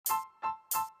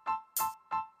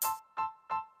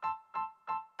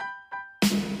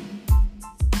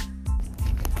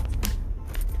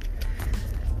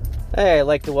Hey, I'd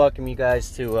like to welcome you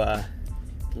guys to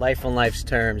Life on Life's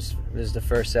Terms. This is the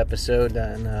first episode,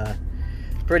 and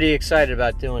pretty excited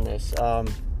about doing this.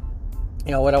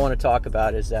 What I want to talk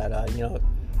about is that, no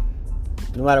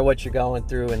matter what you're going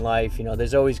through in life,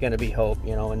 there's always going to be hope,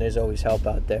 and there's always help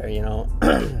out there,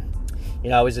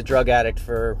 I was a drug addict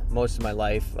for most of my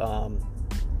life.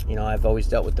 I've always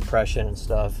dealt with depression and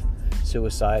stuff,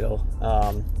 suicidal.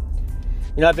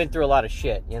 I've been through a lot of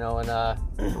shit, and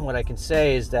what I can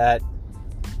say is that,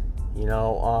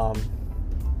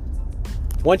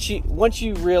 once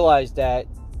you realize that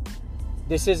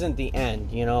this isn't the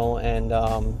end, and,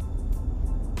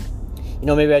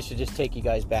 maybe I should just take you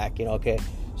guys back, okay.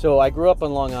 So I grew up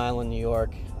on Long Island, New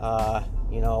York. I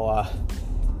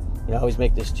always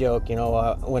make this joke,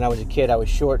 when I was a kid, I was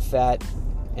short, fat,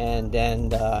 and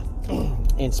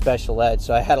in special ed.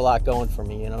 So I had a lot going for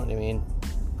me, you know what I mean?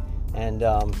 And,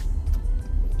 I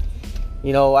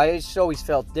just always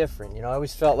felt different. I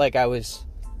always felt like I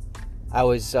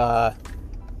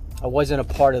wasn't a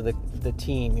part of the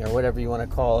team, or whatever you want to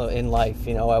call it in life.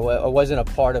 I wasn't a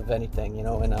part of anything,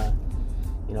 and, I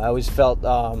always felt,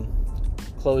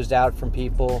 closed out from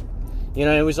people,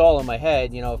 it was all in my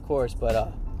head, of course, but,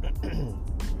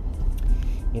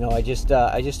 I just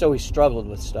always struggled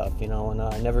with stuff, and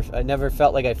I never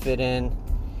felt like I fit in,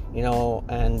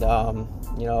 and,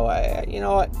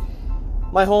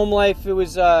 my home life, it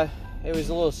was a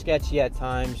little sketchy at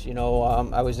times.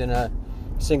 I was in a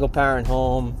single parent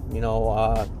home.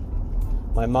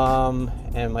 My mom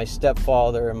and my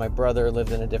stepfather and my brother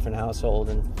lived in a different household,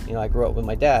 and I grew up with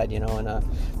my dad. And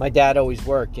my dad always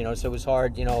worked. So it was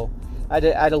hard. I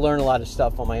had to learn a lot of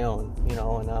stuff on my own.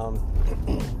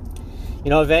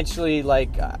 And eventually, I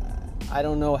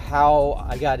don't know how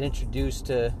I got introduced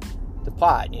to the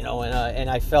pot. And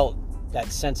I felt that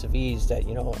sense of ease that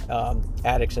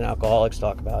addicts and alcoholics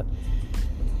talk about,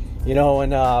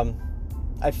 and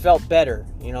I felt better,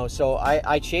 so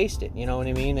I chased it, you know what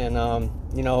I mean? And I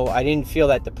didn't feel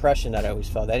that depression that I always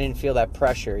felt. I didn't feel that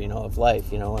pressure, of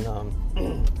life, and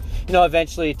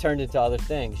eventually it turned into other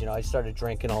things. I started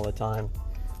drinking all the time.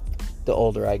 The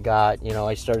older I got,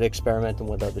 I started experimenting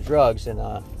with other drugs, and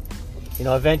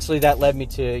eventually that led me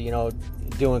to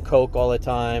doing coke all the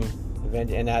time,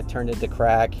 and that turned into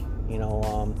crack.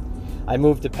 I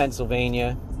moved to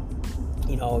Pennsylvania,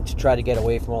 to try to get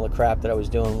away from all the crap that I was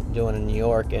doing in New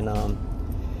York. And,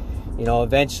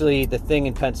 eventually the thing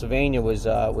in Pennsylvania was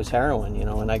heroin,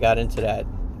 and I got into that,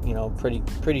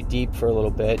 pretty deep for a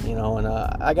little bit, and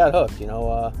I got hooked, and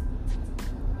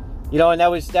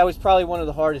that was probably one of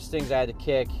the hardest things I had to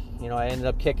kick. I ended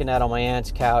up kicking that on my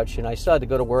aunt's couch, and I still had to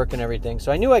go to work and everything.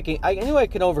 So I knew I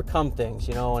could overcome things,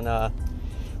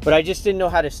 but I just didn't know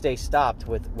how to stay stopped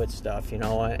with stuff, and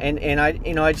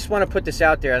I just want to put this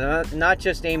out there. I'm not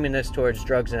just aiming this towards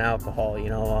drugs and alcohol,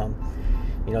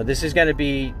 this is going to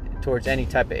be towards any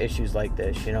type of issues like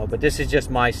this, but this is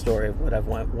just my story of what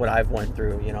I've went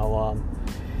through,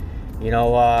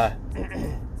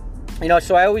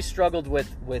 so I always struggled with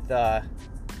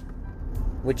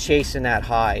chasing that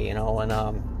high, and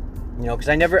because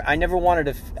I never wanted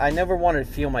to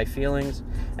feel my feelings,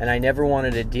 and I never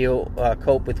wanted to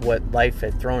cope with what life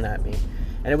had thrown at me,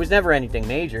 and it was never anything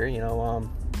major,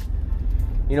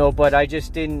 but I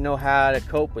just didn't know how to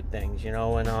cope with things,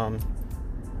 and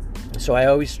so I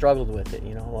always struggled with it,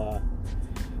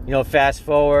 fast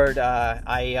forward,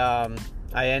 I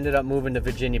ended up moving to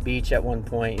Virginia Beach at one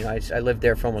point. I lived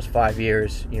there for almost 5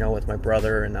 years, with my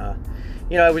brother, and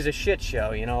it was a shit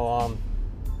show,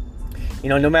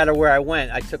 no matter where I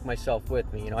went, I took myself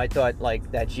with me. I thought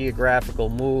that geographical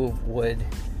move would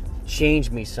change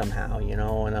me somehow,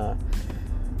 and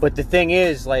but the thing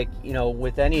is,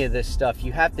 with any of this stuff,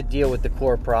 you have to deal with the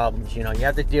core problems. You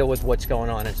have to deal with what's going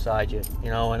on inside you.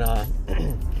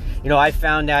 And I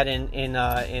found that in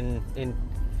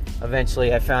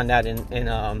eventually I found that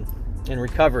in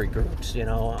recovery groups.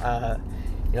 I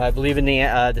believe in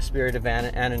the spirit of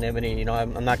anonymity.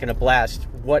 I'm not going to blast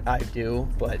what I do,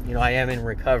 but I am in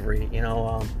recovery.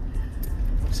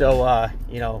 So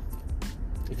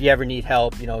if you ever need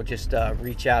help, just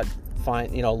reach out,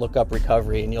 look up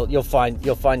recovery, and you'll find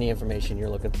the information you're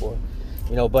looking for.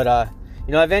 But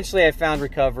eventually I found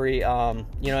recovery.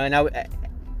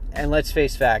 And let's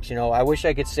face facts. I wish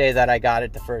I could say that I got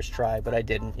it the first try, but I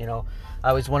didn't.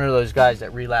 I was one of those guys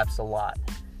that relapsed a lot.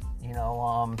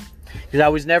 Because I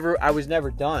was never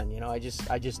done. I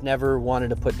just never wanted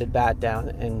to put the bat down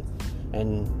and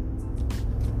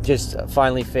just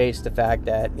finally face the fact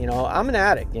that I'm an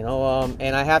addict.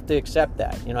 And I have to accept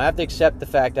that. I have to accept the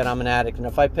fact that I'm an addict. And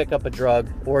if I pick up a drug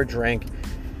or a drink,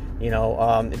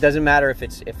 it doesn't matter if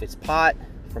it's pot,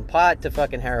 from pot to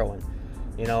fucking heroin.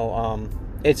 You know,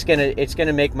 it's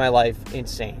gonna make my life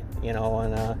insane. You know,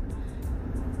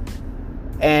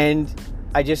 and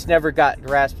I just never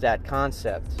grasped that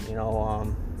concept. You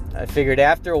know, I figured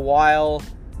after a while,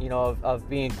 you know, of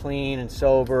being clean and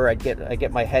sober, I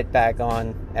get my head back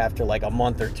on after like a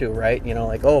month or two, right? You know,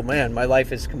 like, oh man, my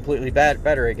life is completely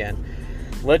better again.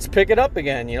 Let's pick it up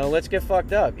again. You know, let's get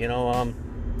fucked up. You know,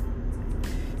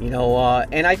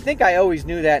 and I think I always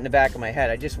knew that in the back of my head.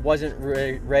 I just wasn't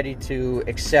ready to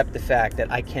accept the fact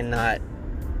that I cannot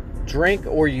drink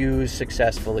or use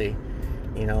successfully.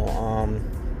 You know,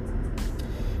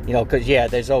 because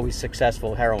there's always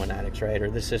successful heroin addicts, right? Or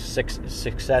this is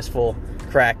successful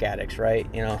crack addicts, right?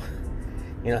 You know,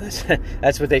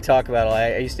 that's what they talk about.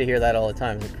 I used to hear that all the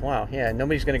time. Like, wow, yeah,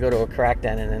 nobody's going to go to a crack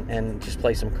den and just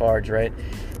play some cards, right?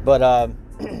 But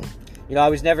you know, I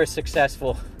was never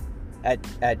successful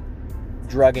at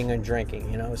drugging and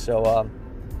drinking, you know. So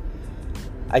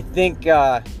I think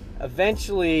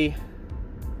eventually,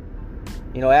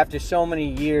 you know, after so many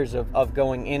years of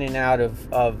going in and out of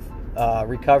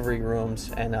recovery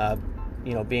rooms and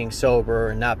you know, being sober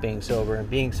and not being sober and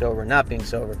being sober and not being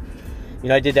sober, you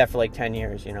know, I did that for like 10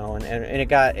 years, you know, and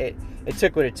it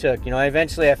took what it took. You know,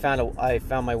 eventually I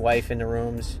found my wife in the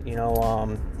rooms, you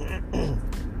know,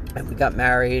 and we got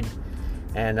married,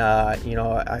 and you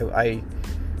know,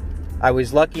 I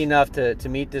was lucky enough to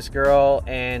meet this girl,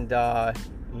 and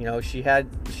you know, she had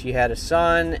a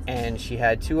son, and she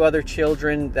had 2 other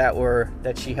children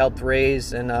that she helped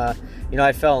raise, and you know,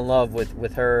 I fell in love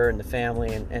with her and the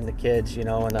family and the kids, you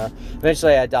know, and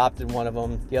eventually I adopted one of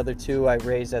them. The other 2 I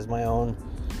raised as my own,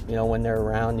 you know, when they're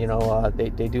around. You know, they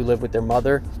do live with their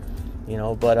mother, you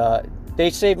know, but they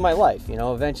saved my life. You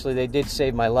know, eventually they did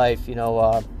save my life. You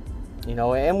know,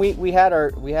 and we had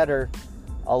a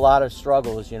lot of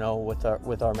struggles, you know, with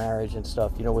our marriage and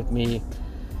stuff. You know, with me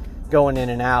going in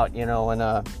and out, you know,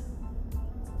 and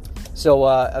so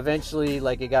eventually,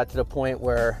 like, it got to the point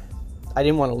where I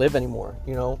didn't want to live anymore,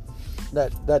 you know,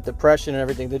 that depression and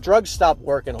everything. The drugs stopped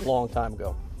working a long time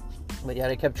ago, but yet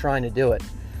I kept trying to do it,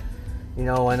 you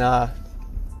know, and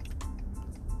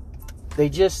they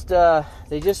just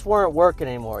weren't working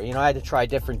anymore. You know, I had to try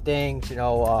different things, you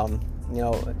know,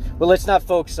 but let's not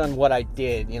focus on what I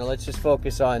did, you know, let's just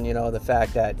focus on, you know, the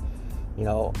fact that, you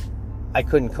know, I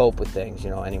couldn't cope with things, you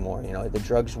know, anymore. You know, the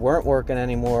drugs weren't working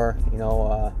anymore. You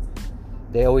know,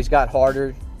 they always got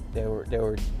harder. They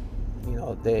were, you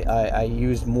know, I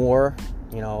used more.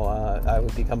 You know, I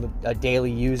would become a daily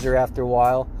user after a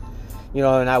while. You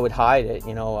know, and I would hide it.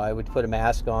 You know, I would put a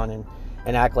mask on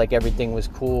and act like everything was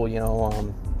cool. You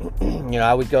know, you know,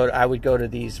 I would go to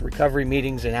these recovery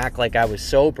meetings and act like I was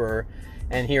sober,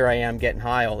 and here I am getting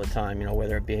high all the time. You know,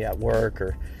 whether it be at work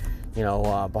or, you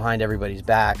know, behind everybody's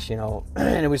backs, you know,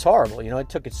 and it was horrible. You know, it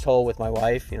took its toll with my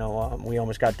wife. You know, we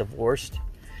almost got divorced,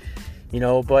 you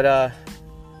know, but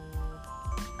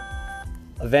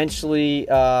eventually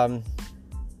I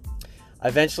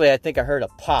think I heard a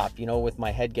pop, you know, with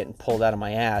my head getting pulled out of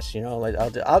my ass, you know. Like,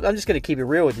 I'm just going to keep it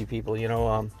real with you people, you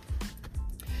know.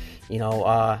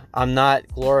 I'm not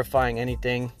glorifying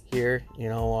anything here, you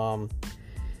know.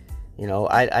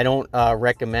 I don't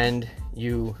recommend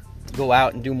you go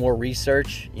out and do more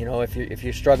research. You know, if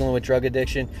you're struggling with drug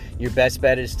addiction, your best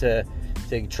bet is to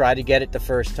try to get it the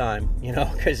first time, you know,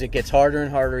 because it gets harder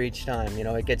and harder each time. You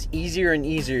know, it gets easier and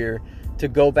easier to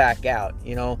go back out.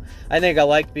 You know, I think I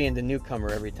like being the newcomer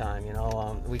every time. You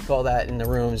know, we call that in the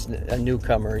rooms a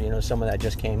newcomer. You know, someone that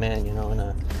just came in. You know,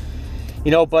 and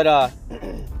you know, but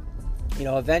you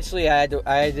know, eventually I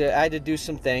had to do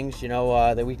some things. You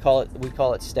know, that we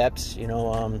call it steps. You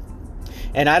know,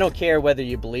 and I don't care whether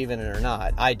you believe in it or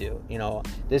not. I do. You know,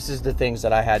 this is the things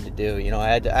that I had to do. You know, I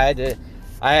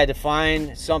had to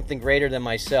find something greater than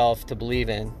myself to believe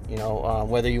in. You know,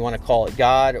 whether you want to call it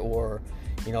God or,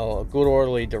 you know, a good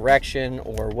orderly direction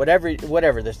or whatever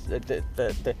the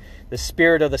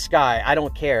spirit of the sky. I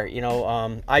don't care. You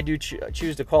know, I do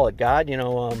choose to call it God. You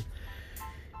know,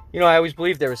 I always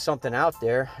believed there was something out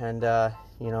there, and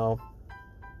you know,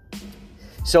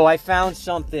 so I found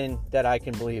something that I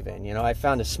can believe in. You know, I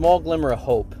found a small glimmer of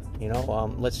hope. You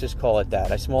know, let's just call it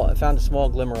that. I found a small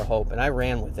glimmer of hope, and I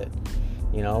ran with it.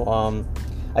 You know,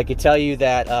 I could tell you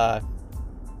that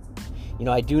you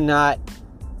know, I do not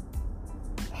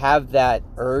have that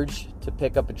urge to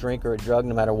pick up a drink or a drug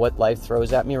no matter what life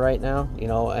throws at me right now. You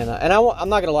know, and I'm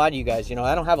not gonna lie to you guys. You know,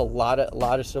 I don't have a lot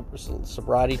of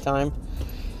sobriety time.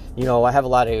 You know, I have a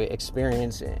lot of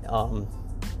experience,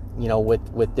 you know,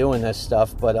 with doing this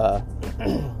stuff, but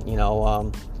you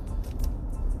know,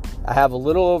 I have a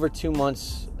little over 2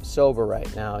 months sober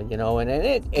right now, you know, and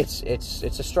it's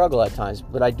a struggle at times,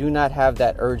 but I do not have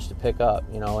that urge to pick up,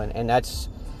 you know, and that's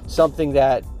something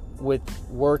that with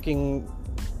working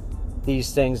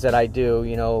these things that I do,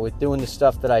 you know, with doing the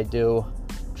stuff that I do,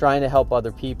 trying to help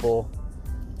other people,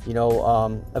 you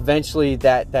know, eventually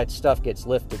that stuff gets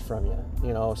lifted from you,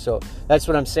 you know. So that's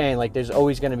what I'm saying. Like, there's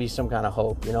always going to be some kind of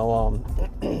hope, you know.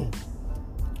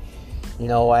 You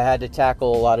know, I had to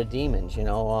tackle a lot of demons, you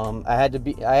know. I had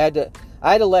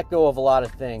to let go of a lot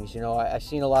of things, you know. I've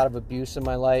seen a lot of abuse in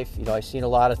my life, you know. I've seen a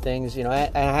lot of things, you know,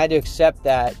 and I had to accept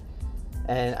that,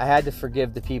 and I had to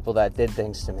forgive the people that did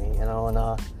things to me, you know.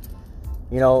 And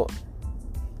you know,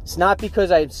 it's not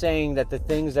because I'm saying that the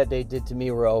things that they did to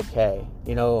me were okay.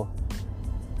 You know,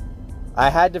 I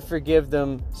had to forgive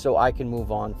them so I can move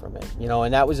on from it, you know,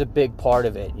 and that was a big part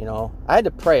of it, you know. I had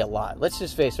to pray a lot. Let's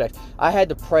just face facts. I had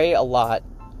to pray a lot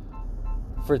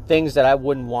for things that I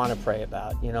wouldn't want to pray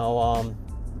about, you know.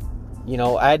 You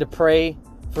know, I had to pray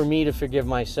for me to forgive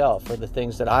myself for the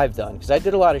things that I've done, because I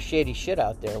did a lot of shady shit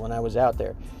out there when I was out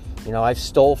there. You know, I've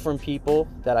stole from people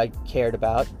that I cared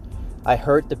about. I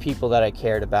hurt the people that I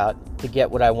cared about to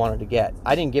get what I wanted to get.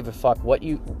 I didn't give a fuck what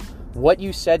you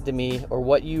said to me,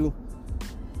 or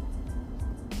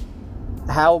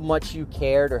how much you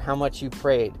cared or how much you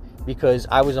prayed, because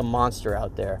I was a monster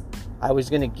out there. I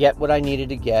was going to get what I needed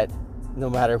to get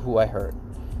no matter who I hurt.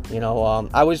 You know,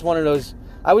 I was one of those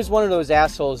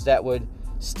assholes that would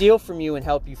steal from you and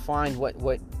help you find what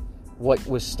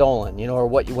was stolen, you know, or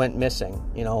what you went missing.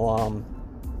 You know,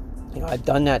 I've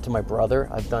done that to my brother.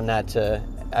 I've done that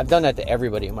to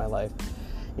everybody in my life.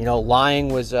 You know, lying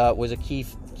was a key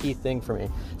thing for me.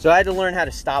 So I had to learn how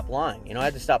to stop lying. You know, I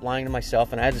had to stop lying to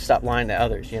myself, and I had to stop lying to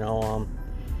others. You know,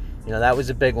 that was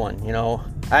a big one. You know,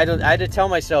 I had to tell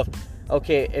myself,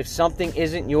 okay, if something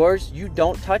isn't yours, you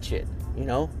don't touch it. You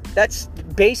know, that's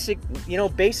basic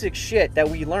shit that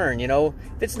we learn. You know,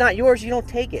 if it's not yours, you don't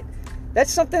take it.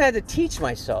 That's something I had to teach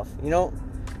myself. You know,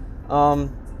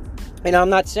 and I'm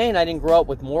not saying I didn't grow up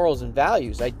with morals and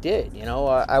values. I did, you know.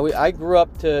 I grew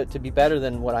up to be better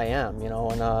than what I am, you know,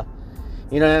 and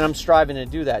you know, and I'm striving to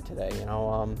do that today, you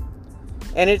know.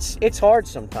 And it's hard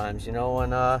sometimes, you know,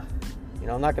 and you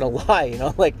know, I'm not gonna lie, you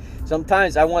know, like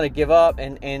sometimes I want to give up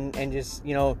and just,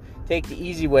 you know, take the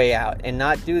easy way out and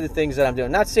not do the things that I'm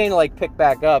doing. Not saying to like pick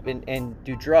back up and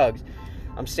do drugs.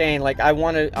 I'm saying like I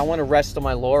want to rest on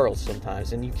my laurels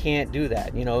sometimes, and you can't do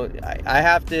that, you know. I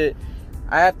have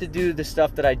to do the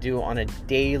stuff that I do on a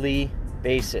daily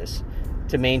basis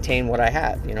to maintain what I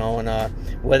have, you know, and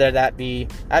whether that be,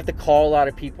 I have to call a lot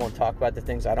of people and talk about the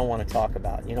things I don't want to talk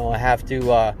about, you know. I have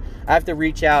to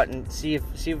reach out and see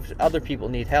if other people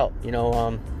need help, you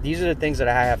know. These are the things that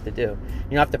I have to do.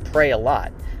 You know, I have to pray a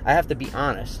lot. I have to be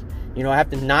honest, you know. I have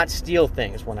to not steal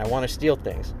things when I want to steal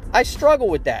things. I struggle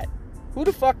with that. Who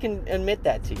the fuck can admit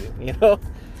that to you, you know?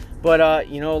 But,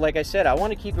 you know, like I said, I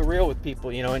want to keep it real with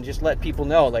people, you know, and just let people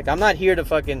know. Like, I'm not here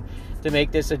to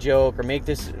make this a joke or make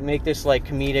this like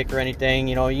comedic or anything.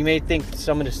 You know, you may think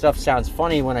some of the stuff sounds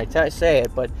funny when I say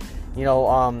it, but, you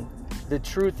know, the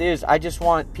truth is I just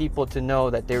want people to know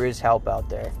that there is help out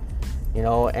there, you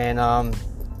know, and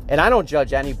I don't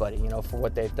judge anybody, you know, for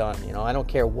what they've done. You know, I don't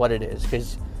care what it is,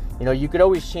 because, you know, you could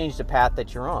always change the path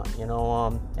that you're on, you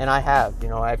know, and I have, you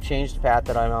know, I've changed the path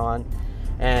that I'm on.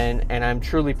 And I'm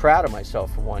truly proud of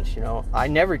myself for once, you know. I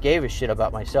never gave a shit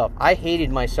about myself. I hated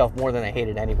myself more than I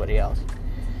hated anybody else,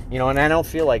 you know, and I don't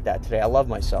feel like that today. I love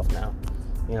myself now,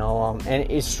 you know, and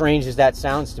as strange as that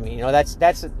sounds to me, you know,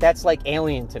 that's like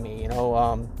alien to me, you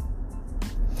know.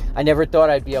 I never thought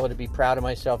I'd be able to be proud of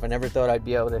myself. I never thought I'd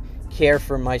be able to care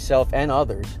for myself and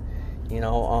others, you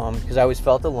know, because I always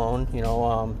felt alone, you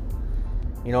know,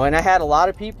 and I had a lot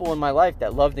of people in my life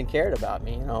that loved and cared about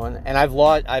me, you know, and I've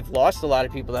lost a lot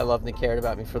of people that loved and cared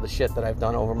about me for the shit that I've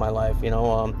done over my life, you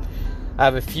know. I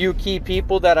have a few key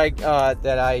people that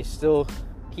I still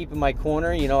keep in my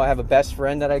corner, you know. I have a best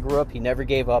friend that I grew up. He never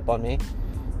gave up on me,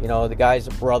 you know. The guy's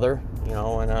a brother, you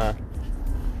know, and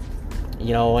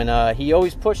he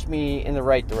always pushed me in the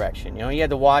right direction. You know, he had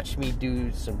to watch me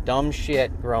do some dumb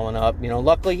shit growing up, you know.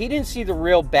 Luckily, he didn't see the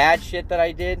real bad shit that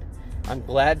I did. I'm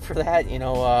glad for that, you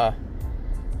know,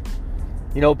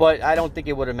 but I don't think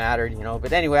it would have mattered, you know.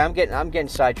 But anyway, I'm getting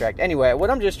sidetracked. Anyway, what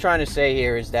I'm just trying to say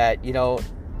here is that, you know,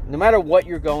 no matter what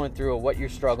you're going through or what you're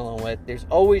struggling with, there's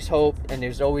always hope, and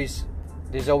there's always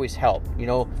help, you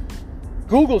know.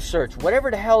 Google search whatever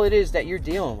the hell it is that you're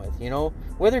dealing with, you know,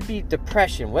 whether it be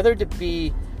depression, whether it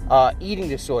be eating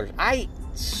disorders. I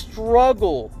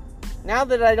struggle now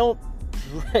that I don't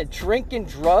drink and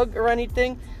drug or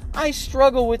anything. I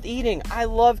struggle with eating. I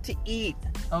love to eat,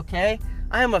 okay?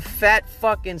 I am a fat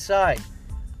fuck inside.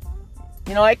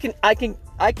 You know, I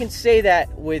can say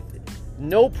that with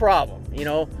no problem, you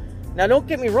know. Now, don't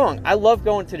get me wrong. I love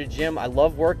going to the gym. I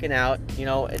love working out. You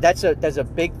know, that's a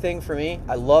big thing for me.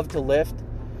 I love to lift.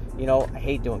 You know, I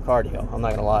hate doing cardio. I'm not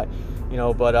going to lie. You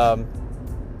know, but,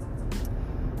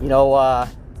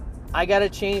 I got to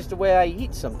change the way I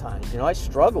eat sometimes. You know, I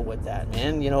struggle with that,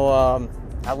 man. You know,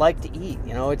 I like to eat.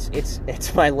 You know,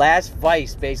 it's my last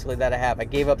vice, basically, that I have. I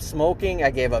gave up smoking.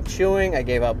 I gave up chewing. I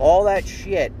gave up all that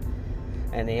shit.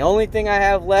 And the only thing I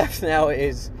have left now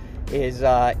is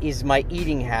my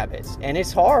eating habits, and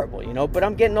it's horrible, you know. But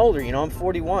I'm getting older, you know. I'm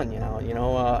 41, you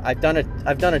know. I've done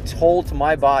a toll to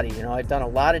my body, you know. I've done a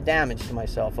lot of damage to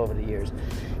myself over the years,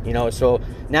 you know. So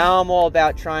now I'm all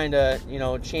about trying to, you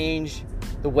know, change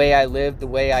the way I live, the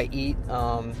way I eat,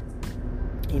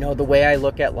 you know, the way I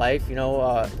look at life, you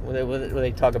know. When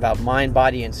they talk about mind,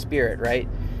 body, and spirit, right?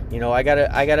 You know, I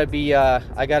gotta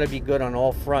be good on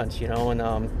all fronts, you know,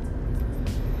 and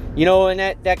you know, and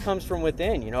that comes from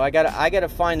within. You know, I gotta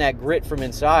find that grit from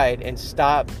inside and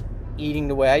stop eating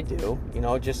the way I do. You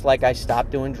know, just like I stopped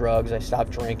doing drugs, I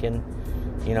stopped drinking.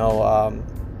 You know,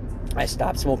 I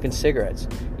stopped smoking cigarettes.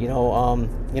 You know,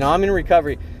 I'm in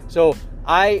recovery, so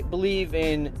I believe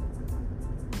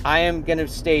I am gonna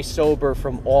stay sober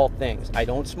from all things. I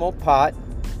don't smoke pot.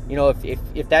 You know,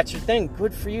 if that's your thing,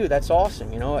 good for you. That's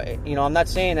awesome. You know, I'm not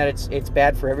saying that it's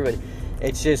bad for everybody.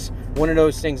 It's just one of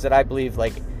those things that I believe,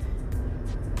 like,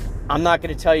 I'm not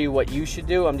going to tell you what you should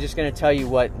do. I'm just going to tell you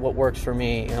what works for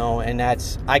me, you know, and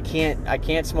that's, I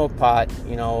can't smoke pot,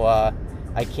 you know,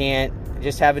 I can't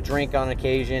just have a drink on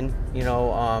occasion, you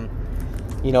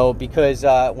know, because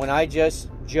when I just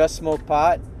smoke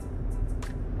pot,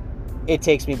 it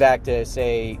takes me back to,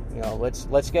 say, you know,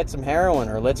 let's get some heroin,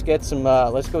 or let's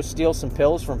go steal some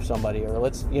pills from somebody, or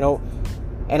let's, you know,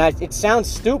 and it sounds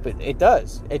stupid. It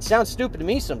does. It sounds stupid to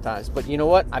me sometimes, but you know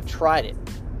what? I've tried it.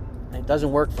 It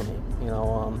doesn't work for me, you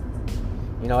know.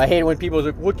 I hate it when people are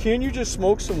like, well, can't you just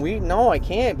smoke some weed? No, I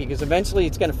can't, because eventually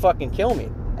it's going to fucking kill me.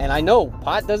 And I know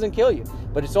pot doesn't kill you,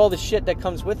 but it's all the shit that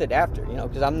comes with it after, you know,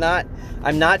 because I'm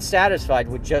not satisfied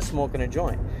with just smoking a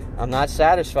joint. I'm not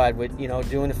satisfied with, you know,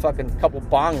 doing a fucking couple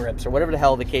bong rips or whatever the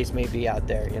hell the case may be out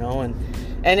there, you know. And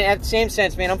at the same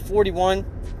sense, man, I'm 41.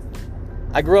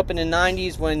 I grew up in the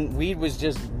 90s when weed was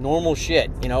just normal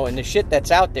shit, you know, and the shit that's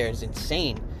out there is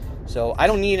insane. So I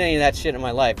don't need any of that shit in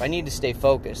my life. I need to stay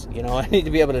focused, you know. I need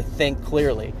to be able to think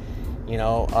clearly, you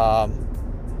know.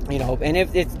 And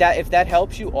if that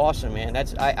helps you, awesome, man.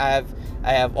 I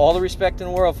have all the respect in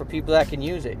the world for people that can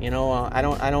use it, you know. I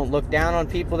don't look down on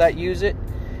people that use it,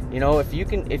 you know. If you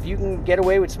can get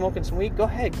away with smoking some weed, go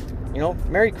ahead, you know.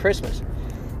 Merry Christmas.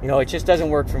 You know, it just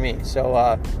doesn't work for me. So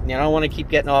you know, I don't want to keep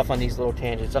getting off on these little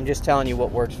tangents. I'm just telling you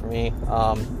what works for me.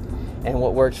 And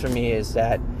what works for me is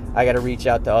that I got to reach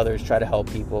out to others, try to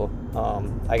help people.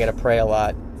 I got to pray a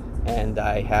lot, and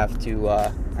I have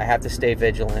to stay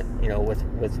vigilant, you know,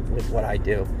 with what I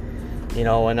do, you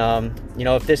know. And you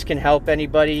know, if this can help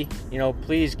anybody, you know,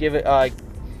 please give it.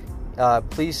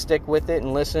 Please stick with it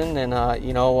and listen, and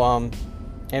you know,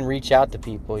 and reach out to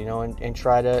people, you know, and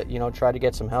try to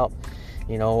get some help,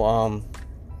 you know.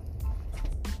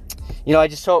 You know,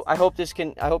 I hope this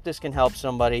can help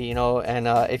somebody, you know. And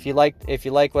if you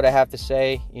like what I have to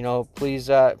say, you know, please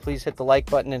hit the like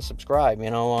button and subscribe,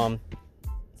 you know.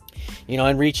 You know,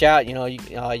 and reach out. You know, you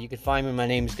can find me. My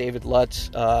name is David Lutz.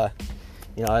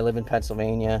 You know, I live in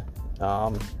Pennsylvania.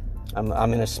 I'm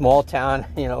in a small town,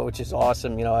 you know, which is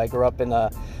awesome. You know, I grew up in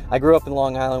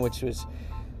Long Island, which was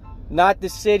not the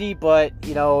city, but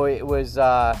you know, it was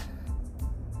a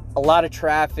lot of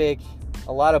traffic.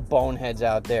 A lot of boneheads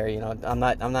out there, you know. I'm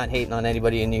not hating on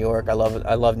anybody in New York. I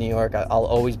love New York. I'll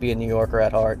always be a New Yorker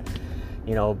at heart,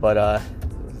 you know. But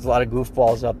there's a lot of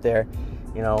goofballs up there,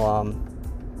 you know.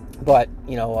 But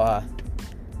you know,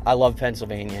 I love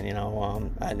Pennsylvania. You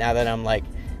know, now that I'm like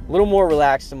a little more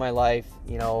relaxed in my life,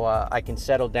 you know, I can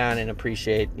settle down and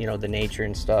appreciate, you know, the nature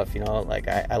and stuff. You know, like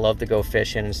I love to go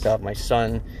fishing and stuff. My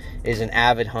son is an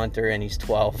avid hunter, and he's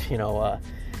 12. You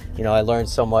know, I learned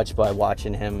so much by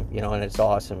watching him, you know, and it's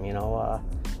awesome. You know,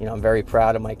 I'm very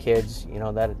proud of my kids, you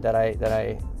know,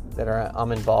 that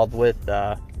I'm involved with,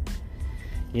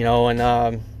 you know, and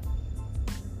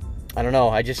I don't know,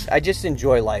 I just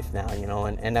enjoy life now, you know,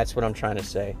 and that's what I'm trying to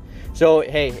say. So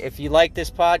hey, if you like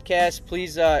this podcast,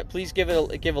 please give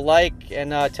a like,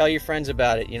 and tell your friends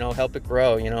about it. You know, help it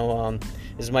grow. You know,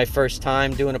 this is my first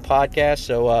time doing a podcast,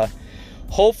 so.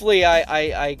 Hopefully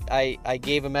I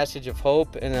gave a message of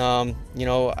hope, and you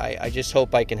know, I just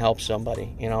hope I can help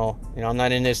somebody. You know, I'm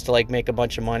not in this to like make a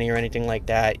bunch of money or anything like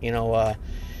that. You know,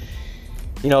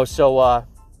 So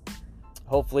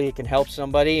hopefully it can help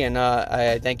somebody, and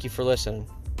I thank you for listening.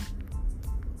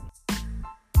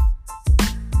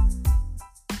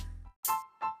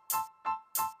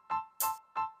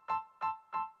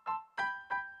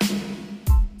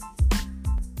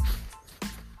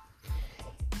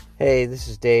 Hey, this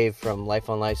is Dave from Life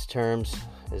on Life's Terms.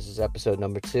 This is episode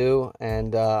number 2,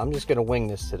 and I'm just going to wing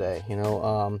this today.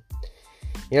 I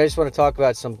just want to talk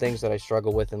about some things that I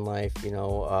struggle with in life.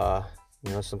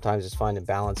 Sometimes it's finding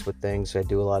balance with things. I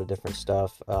do a lot of different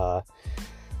stuff. A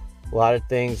lot of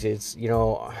things, it's,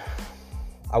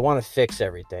 I want to fix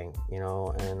everything,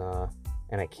 and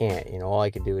I can't. All I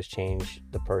can do is change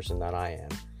the person that I am.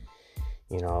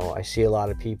 I see a lot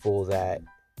of people that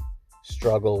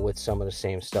struggle with some of the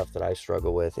same stuff that I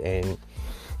struggle with, and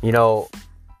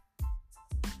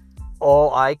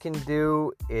all I can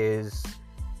do is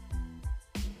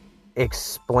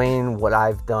explain what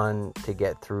I've done to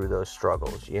get through those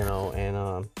struggles, and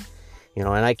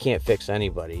I can't fix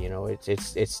anybody.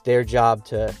 It's their job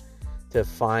to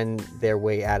find their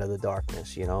way out of the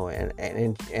darkness,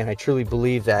 and I truly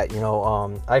believe that,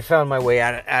 I found my way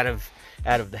out of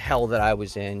the hell that I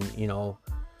was in,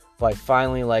 by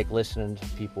finally listening to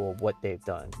people, what they've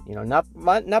done,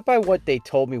 not by what they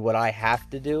told me what I have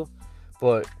to do,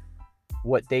 but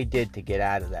what they did to get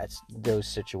out of those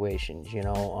situations.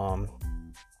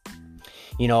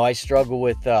 I struggle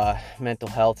with mental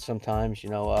health sometimes.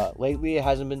 Lately it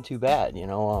hasn't been too bad.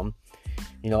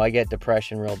 I get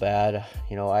depression real bad.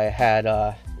 I had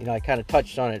I kind of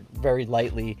touched on it very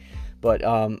lightly, but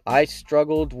I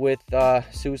struggled with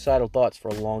suicidal thoughts for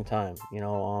a long time.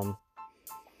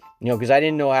 Because I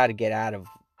didn't know how to get out of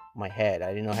my head. I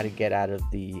didn't know how to get out of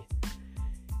the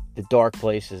dark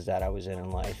places that I was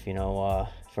in life.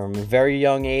 From a very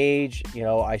young age,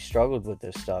 I struggled with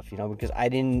this stuff, because I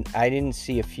didn't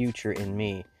see a future in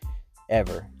me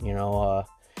ever.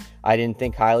 I didn't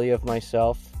think highly of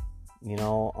myself,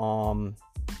 and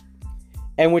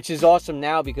which is awesome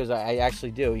now, because I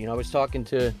actually do. I was talking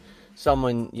to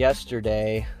someone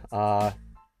yesterday,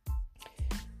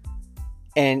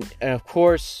 and of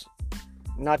course,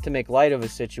 not to make light of a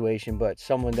situation, but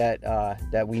someone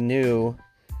that we knew,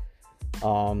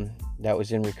 that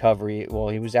was in recovery. Well,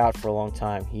 he was out for a long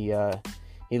time. He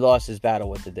lost his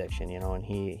battle with addiction, and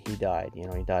he died. He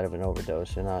died of an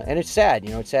overdose, and it's sad.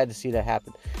 It's sad to see that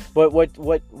happen. But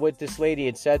what this lady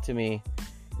had said to me,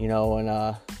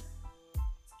 and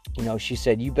she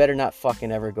said, "You better not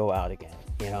fucking ever go out again,"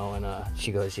 and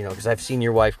she goes, because I've seen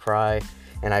your wife cry,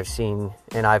 and I've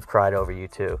cried over you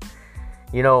too,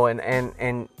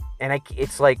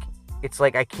 it's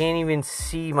like I can't even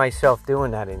see myself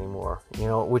doing that anymore,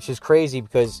 which is crazy,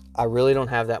 because I really don't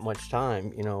have that much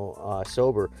time,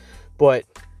 sober. But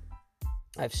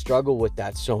I've struggled with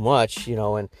that so much,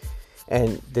 and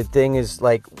the thing is,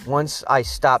 once I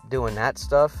stopped doing that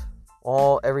stuff,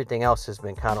 everything else has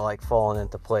been kind of falling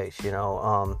into place, and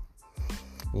all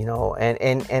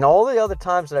the other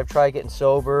times that I've tried getting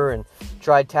sober and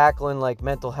tried tackling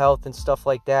mental health and stuff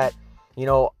like that,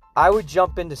 I would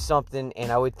jump into something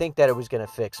and I would think that it was going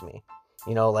to fix me,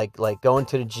 like going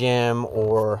to the gym,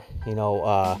 or,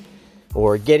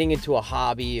 or getting into a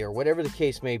hobby, or whatever the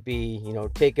case may be,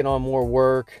 taking on more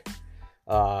work,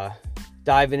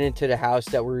 diving into the house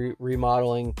that we're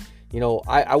remodeling.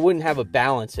 I wouldn't have a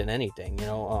balance in anything,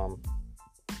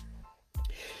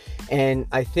 and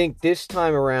I think this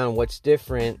time around, what's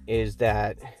different is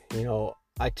that,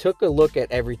 I took a look at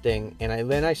everything,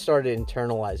 and then I started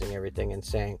internalizing everything and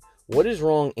saying, what is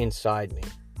wrong inside me?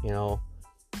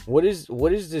 What is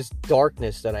this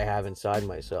darkness that I have inside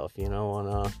myself? And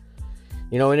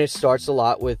it starts a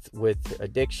lot with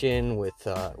addiction, with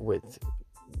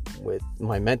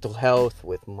my mental health,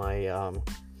 with my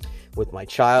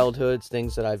childhoods,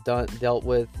 things that I've dealt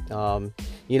with. I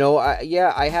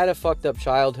had a fucked up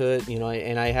childhood,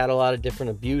 and I had a lot of different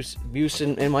abuse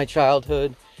in my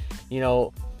childhood.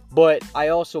 But I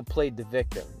also played the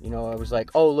victim. I was like,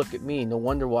 oh, look at me. No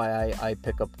wonder why I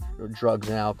pick up drugs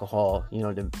and alcohol,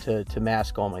 to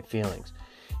mask all my feelings.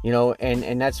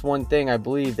 And that's one thing I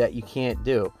believe that you can't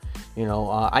do.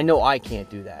 I know I can't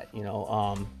do that.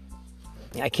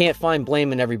 I can't find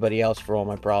blaming everybody else for all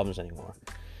my problems anymore.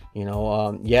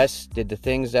 Yes, did the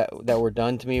things that were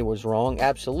done to me was wrong?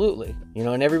 Absolutely.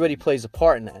 And everybody plays a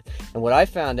part in that. And what I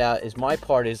found out is my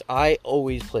part is I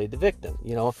always played the victim,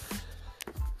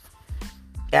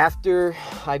 After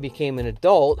I became an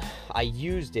adult, I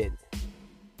used it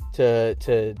to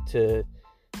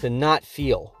not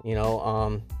feel,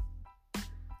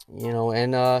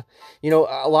 And a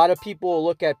lot of people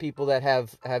look at people that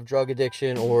have drug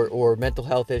addiction or mental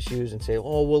health issues and say,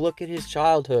 oh, well, look at his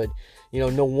childhood,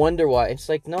 no wonder why. It's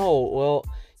like, no, well,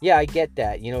 yeah, I get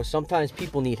that. Sometimes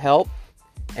people need help,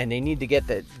 and they need to get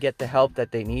the help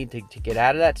that they need to get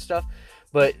out of that stuff.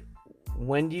 But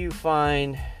when do you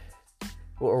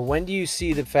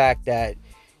see the fact that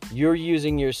you're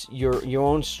using your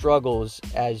own struggles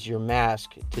as your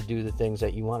mask to do the things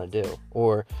that you want to do,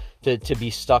 or to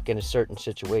be stuck in a certain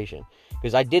situation?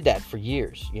 Because I did that for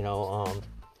years, and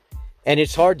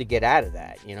it's hard to get out of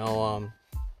that,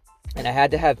 and I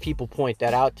had to have people point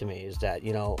that out to me, is that,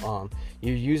 you're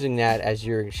using that as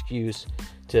your excuse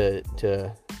to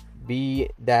be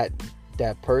that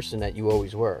person that you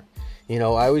always were. I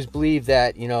always believe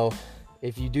that,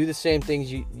 if you do the same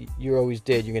things you always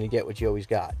did, you're going to get what you always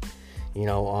got.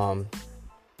 And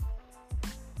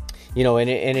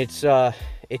it's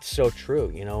so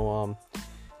true.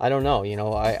 I don't know.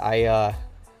 I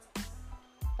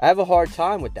have a hard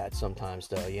time with that sometimes,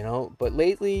 though. But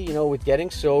lately, with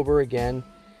getting sober again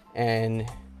and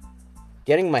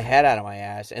getting my head out of my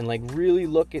ass and like really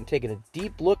taking a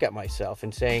deep look at myself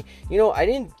and saying, I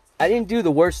didn't do the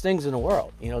worst things in the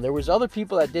world. There was other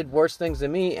people that did worse things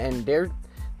than me, and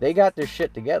they got their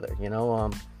shit together.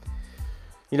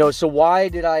 So why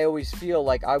did I always feel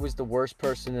like I was the worst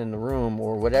person in the room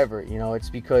or whatever? It's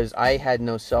because I had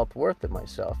no self-worth of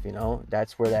myself.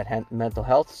 That's where that mental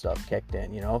health stuff kicked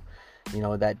in.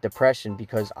 That depression,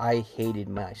 because I hated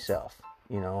myself.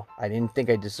 I didn't think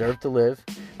I deserved to live.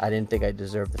 I didn't think I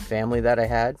deserved the family that I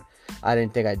had. I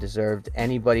didn't think I deserved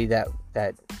anybody that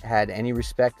had any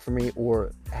respect for me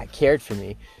or cared for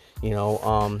me,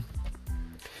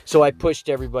 so I pushed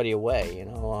everybody away,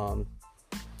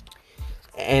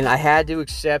 and I had to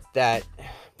accept that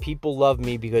people love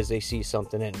me because they see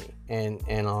something in me, and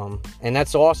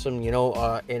that's awesome,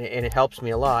 and it helps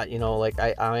me a lot, like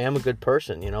I am a good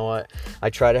person, I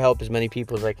try to help as many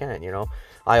people as I can,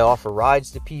 I offer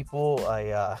rides to people,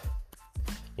 I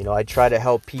try to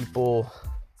help people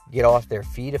get off their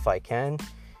feet if I can.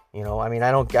 I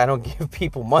don't give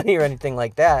people money or anything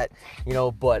like that,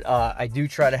 but I do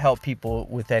try to help people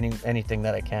with anything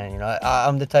that I can.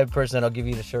 I'm the type of person that'll give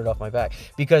you the shirt off my back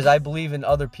because I believe in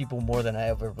other people more than I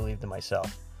ever believed in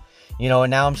myself.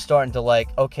 And now I'm starting to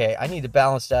okay, I need to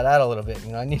balance that out a little bit.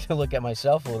 I need to look at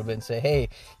myself a little bit and say, hey,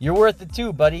 you're worth it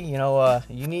too, buddy. You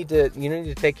need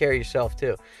to take care of yourself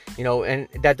too. And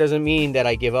that doesn't mean that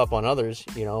I give up on others,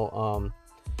 but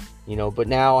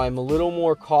now I'm a little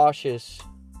more cautious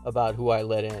about who I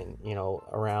let in,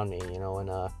 around me,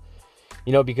 and,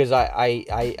 because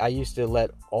I used to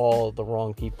let all the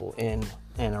wrong people in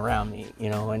and around me,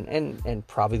 and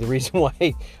probably the reason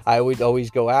why I would always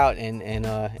go out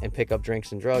and pick up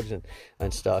drinks and drugs and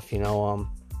stuff,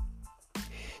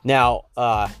 now,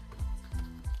 I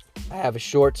have a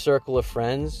short circle of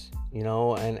friends,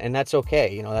 and that's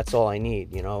okay, that's all I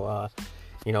need, and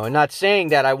not saying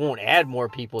that I won't add more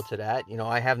people to that,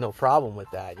 I have no problem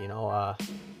with that,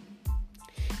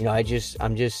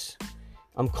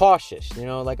 I'm cautious, I'm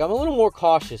a little more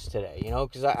cautious today,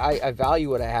 because I value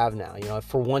what I have now,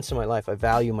 for once in my life, I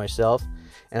value myself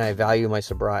and I value my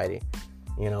sobriety,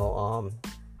 I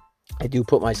do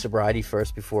put my sobriety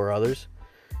first before others,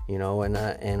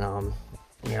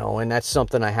 and that's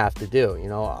something I have to do,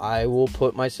 I will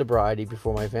put my sobriety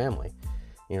before my family,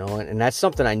 and that's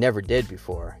something I never did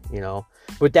before,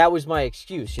 but that was my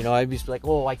excuse, I'd be like,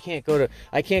 oh, I can't go to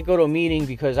a meeting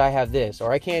because I have this,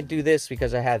 or I can't do this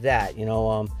because I have that,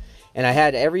 and I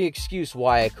had every excuse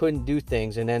why I couldn't do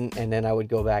things, and then I would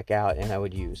go back out and I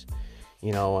would use,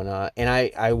 and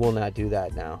I will not do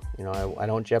that now, I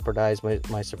don't jeopardize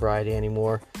my sobriety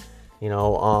anymore,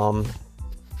 I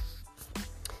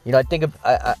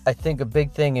think a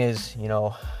big thing is,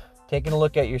 taking a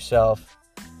look at yourself,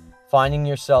 finding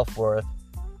your self-worth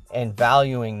and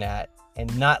valuing that,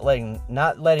 and not letting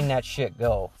that shit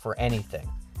go for anything.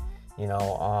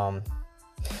 With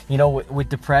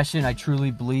depression, I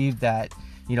truly believe that,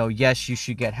 yes, you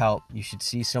should get help. You should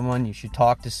see someone, you should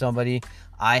talk to somebody.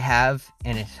 I have,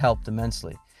 and it's helped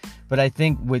immensely. But I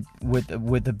think with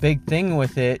the big thing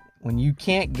with it, when you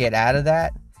can't get out of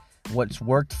that, what's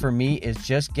worked for me is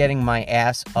just getting my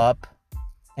ass up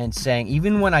and saying,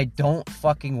 even when I don't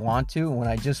fucking want to, when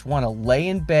I just want to lay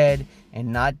in bed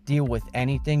and not deal with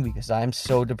anything because I'm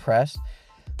so depressed,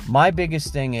 my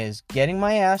biggest thing is getting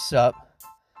my ass up,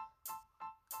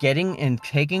 taking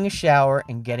a shower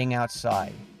and getting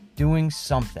outside, doing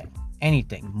something,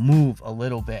 anything, move a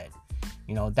little bit.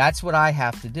 That's what I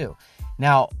have to do.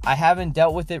 Now, I haven't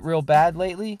dealt with it real bad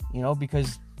lately,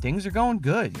 because things are going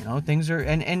good, things are,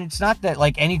 and it's not that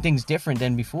like anything's different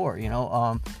than before,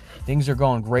 things are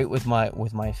going great with my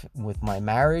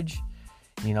marriage,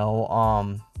 we've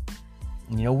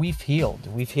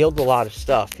healed a lot of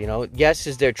stuff, yes,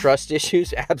 is there trust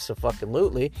issues?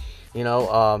 Absolutely.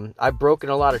 I've broken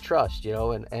a lot of trust,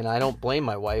 and I don't blame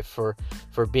my wife for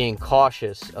being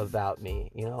cautious about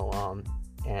me,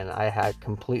 and I had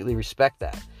completely respect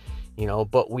that,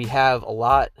 but we have a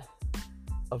lot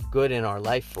of good in our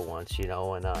life for once, and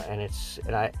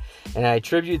I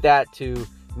attribute that to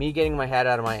me getting my head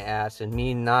out of my ass and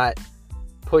me not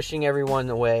pushing everyone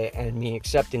away and me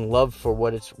accepting love for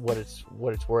what it's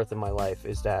worth in my life,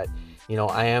 is that,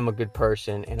 I am a good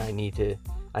person, and I need to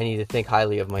think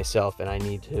highly of myself, and I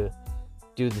need to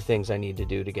do the things I need to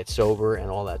do to get sober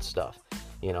and all that stuff,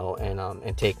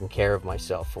 and taking care of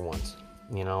myself for once,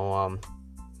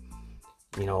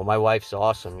 my wife's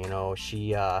awesome, I'll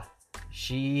say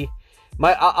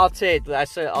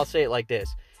it like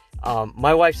this.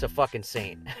 My wife's a fucking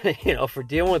saint, for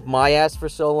dealing with my ass for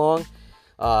so long.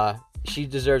 She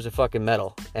deserves a fucking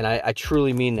medal, and I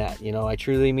truly mean that, I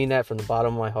truly mean that from the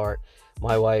bottom of my heart.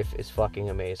 My wife is fucking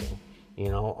amazing,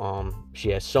 she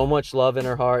has so much love in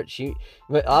her heart.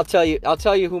 I'll tell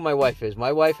you who my wife is.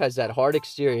 My wife has that hard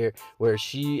exterior where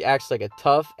she acts like a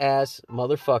tough ass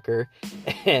motherfucker,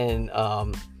 and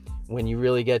when you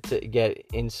really get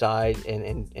inside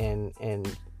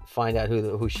and find out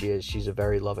who she is, she's a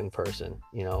very loving person,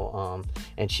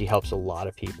 and she helps a lot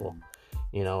of people,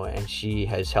 and she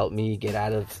has helped me get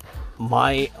out of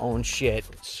my own shit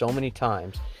so many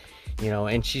times,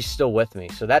 and she's still with me.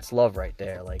 So that's love right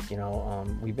there. Like,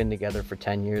 we've been together for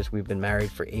 10 years. We've been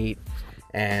married for 8.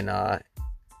 And I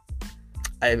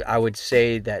would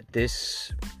say that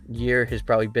this year has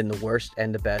probably been the worst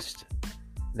and the best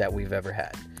that we've ever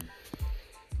had.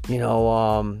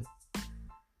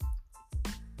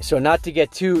 So not to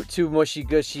get too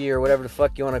mushy-gushy or whatever the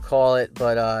fuck you want to call it,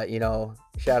 but,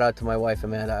 shout out to my wife,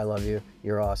 Amanda. I love you.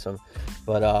 You're awesome.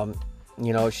 But,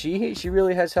 she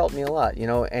really has helped me a lot,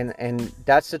 and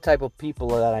that's the type of people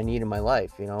that I need in my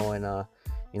life, and, I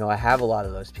have a lot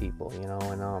of those people,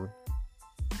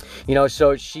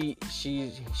 so she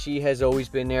has always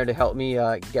been there to help me,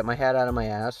 get my head out of my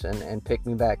ass and pick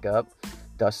me back up,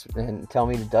 and tell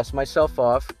me to dust myself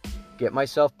off, get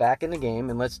myself back in the game,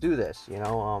 and let's do this,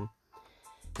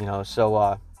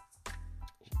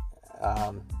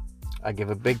 I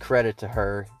give a big credit to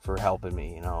her for helping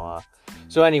me,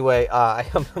 So anyway,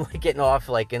 I'm getting off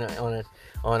like on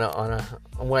a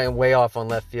way off on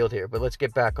left field here, but let's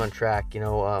get back on track.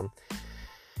 I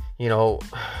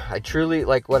truly,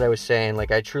 like what I was saying,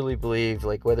 like I truly believe,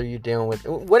 like whatever you're dealing with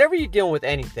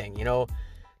anything,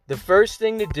 the first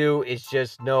thing to do is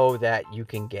just know that you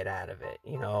can get out of it,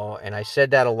 and I said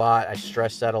that a lot. I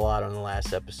stressed that a lot on the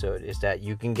last episode, is that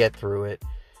you can get through it,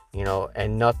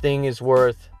 and nothing is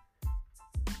worth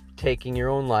taking your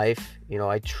own life.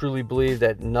 I truly believe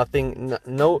that nothing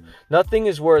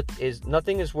is worth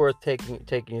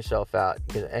taking yourself out,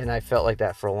 and I felt like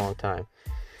that for a long time.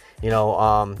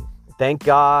 Thank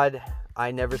God I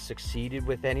never succeeded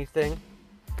with anything.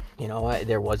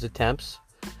 There was attempts,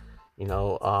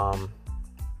 but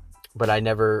I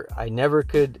never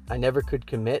could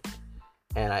commit,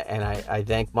 and I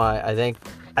thank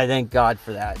God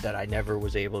for that I never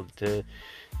was able to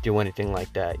do anything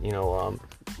like that.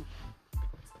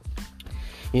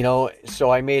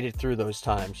 So I made it through those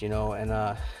times, and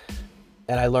I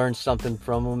learned something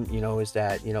from them, is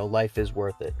that, life is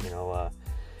worth it,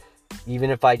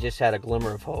 even if I just had a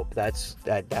glimmer of hope,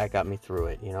 that got me through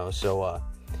it, so,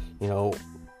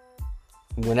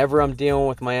 whenever I'm dealing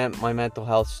with my mental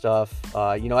health stuff,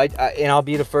 and I'll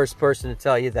be the first person to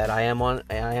tell you that I am on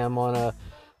a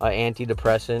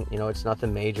antidepressant, it's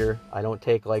nothing major. I don't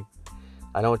take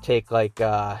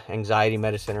anxiety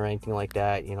medicine or anything like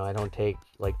that. I don't take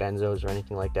like benzos or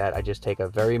anything like that. I just take a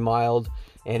very mild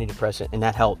antidepressant, and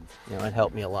that helped. It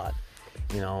helped me a lot.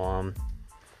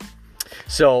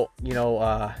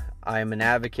 I'm an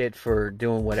advocate for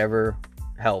doing whatever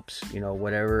helps.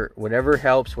 Whatever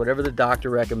helps, whatever the doctor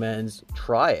recommends,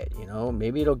 try it.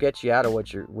 Maybe it'll get you out of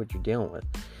what you're dealing with.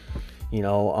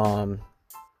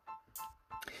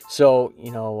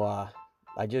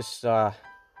 I just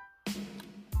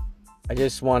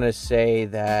want to say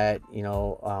that,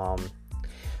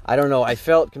 I don't know, I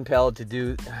felt compelled to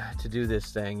do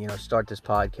this thing, start this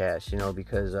podcast,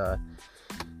 because,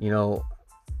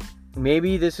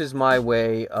 maybe this is my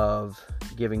way of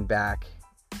giving back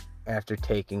after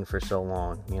taking for so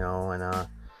long, and,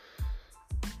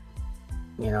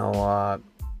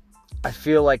 I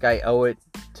feel like I owe it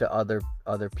to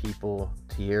other people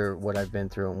to hear what I've been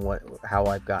through and how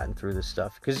I've gotten through this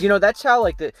stuff. Because, you know, that's how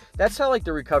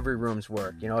the recovery rooms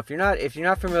work. You know, if you're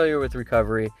not familiar with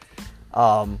recovery,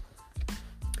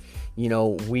 you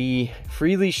know, we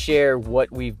freely share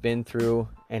what we've been through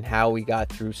and how we got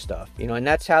through stuff, you know, and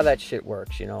that's how that shit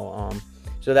works, you know.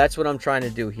 So that's what I'm trying to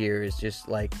do here, is just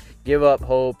like give up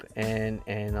hope, and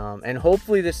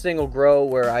hopefully this thing will grow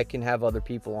where I can have other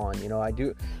people on. You know, I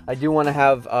do want to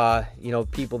have you know,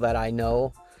 people that I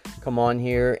know come on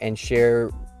here and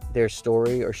share their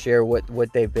story, or share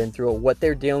what they've been through, or what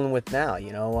they're dealing with now.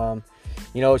 You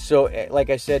know, so like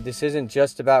I said, this isn't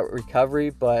just about recovery,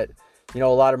 but you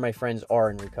know, a lot of my friends are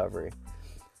in recovery.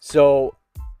 So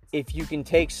if you can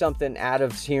take something out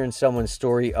of hearing someone's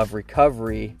story of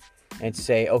recovery and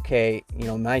say, okay, you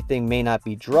know, my thing may not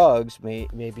be drugs,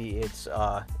 maybe it's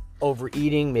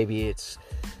overeating, maybe it's,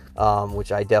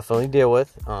 which I definitely deal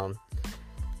with,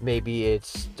 maybe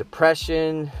it's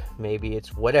depression, maybe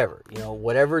it's whatever, you know,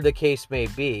 whatever the case may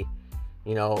be,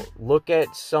 you know, look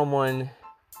at someone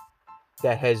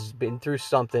that has been through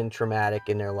something traumatic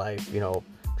in their life, you know,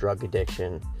 drug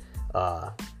addiction,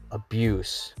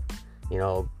 abuse, you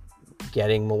know,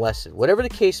 getting molested, whatever the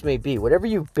case may be, whatever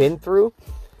you've been through,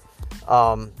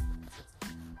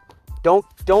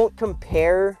 don't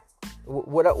compare.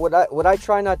 What I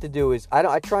try not to do is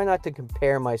I try not to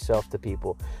compare myself to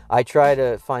people. I try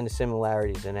to find the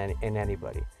similarities in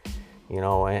anybody, you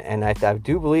know, and I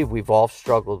do believe we've all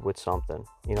struggled with something.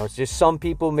 You know, it's just some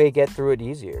people may get through it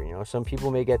easier, you know, some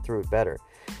people may get through it better,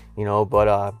 you know,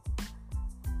 but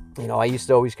you know, I used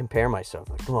to always compare myself,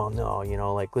 like, oh no, you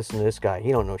know, like, listen to this guy,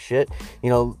 he don't know shit, you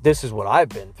know, this is what I've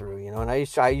been through, you know, and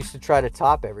I used to try to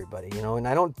top everybody, you know, and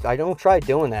I don't try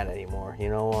doing that anymore, you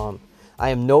know. I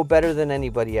am no better than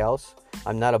anybody else.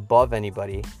 I'm not above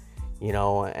anybody, you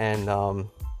know, and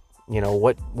you know,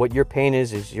 what your pain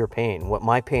is your pain. What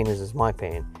my pain is my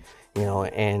pain, you know,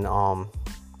 and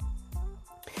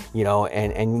you know,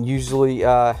 and usually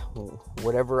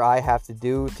whatever I have to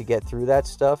do to get through that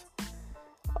stuff,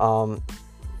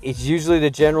 it's usually the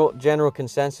general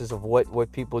consensus of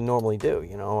what people normally do.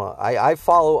 You know, I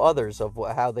follow others of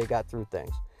how they got through things.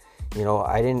 You know,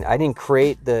 I didn't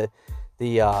create the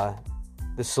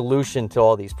solution to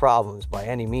all these problems by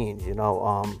any means. You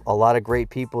know, a lot of great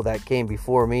people that came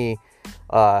before me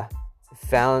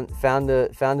found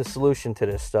the solution to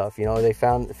this stuff. You know, they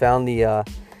found the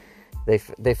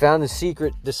they found the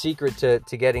secret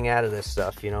to getting out of this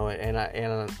stuff. You know, and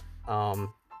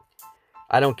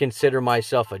I don't consider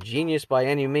myself a genius by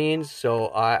any means, so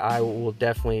I will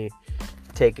definitely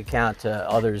take account to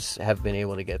others have been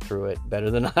able to get through it better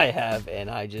than I have, and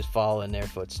I just follow in their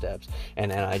footsteps,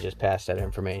 and then I just pass that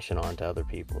information on to other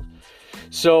people.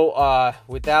 So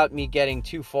without me getting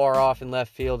too far off in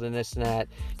left field and this and that,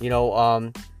 you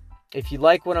know, if you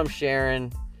like what I'm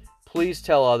sharing, please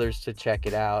tell others to check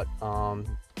it out.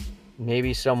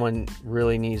 Maybe someone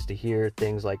really needs to hear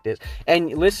things like this.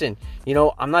 And listen, you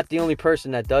know, I'm not the only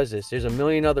person that does this. There's a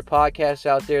million other podcasts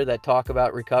out there that talk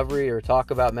about recovery or talk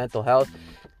about mental health.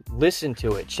 Listen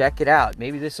to it. Check it out.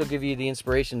 Maybe this will give you the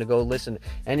inspiration to go listen.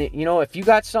 And, you know, if you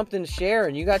got something to share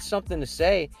and you got something to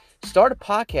say, start a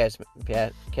podcast,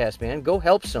 man. Go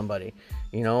help somebody.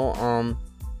 You know,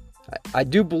 I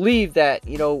do believe that,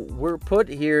 you know, we're put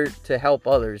here to help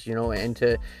others, you know, and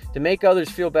to make others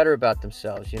feel better about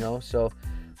themselves, you know. So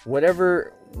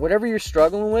whatever you're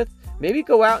struggling with, maybe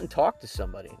go out and talk to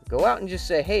somebody. Go out and just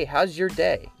say, hey, how's your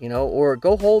day? You know, or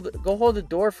go hold the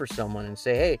door for someone and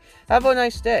say, hey, have a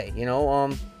nice day. You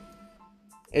know,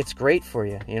 it's great for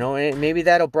you, you know, and maybe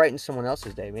that'll brighten someone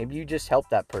else's day. Maybe you just help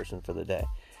that person for the day.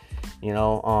 You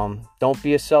know, don't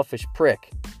be a selfish prick.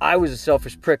 I was a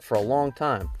selfish prick for a long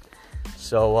time.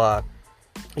 So,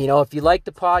 you know, if you like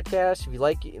the podcast, if you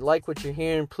like what you're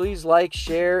hearing, please like,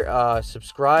 share,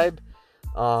 subscribe,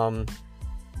 and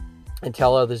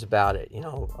tell others about it. You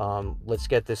know, let's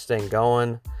get this thing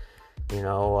going. You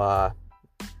know, I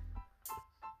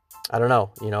don't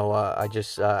know. You know,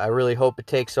 I really hope it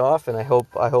takes off, and I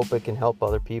hope it can help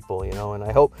other people. You know, and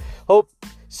I hope.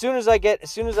 As soon as I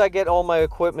get all my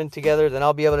equipment together, then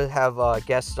I'll be able to have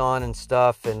guests on and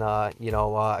stuff, and you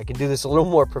know, I can do this a little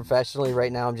more professionally.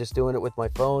 Right now, I'm just doing it with my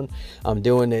phone. I'm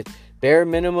doing it bare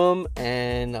minimum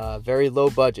and very low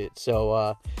budget.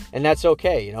 So, and that's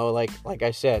okay. You know, like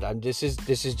I said, this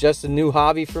is just a new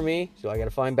hobby for me. So I got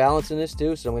to find balance in this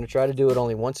too. So I'm going to try to do it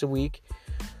only once a week.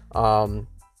 You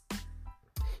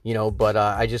know, but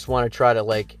I just want to try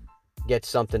to get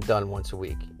something done once a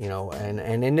week, you know,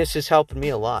 and this is helping me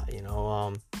a lot, you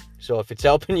know, so if it's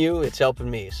helping you, it's helping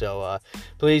me. So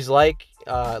please like,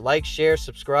 share,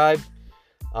 subscribe,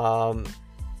 and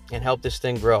and help this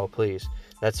thing grow, please.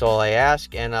 That's all I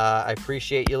ask, and I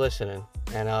appreciate you listening.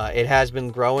 And it has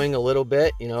been growing a little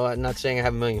bit. I'm not saying I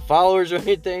have 1 million followers or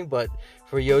anything, but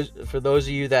for those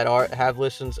of you that have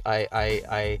listens,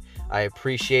 I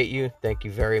appreciate you. Thank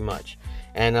you very much.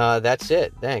 And that's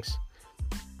it. Thanks.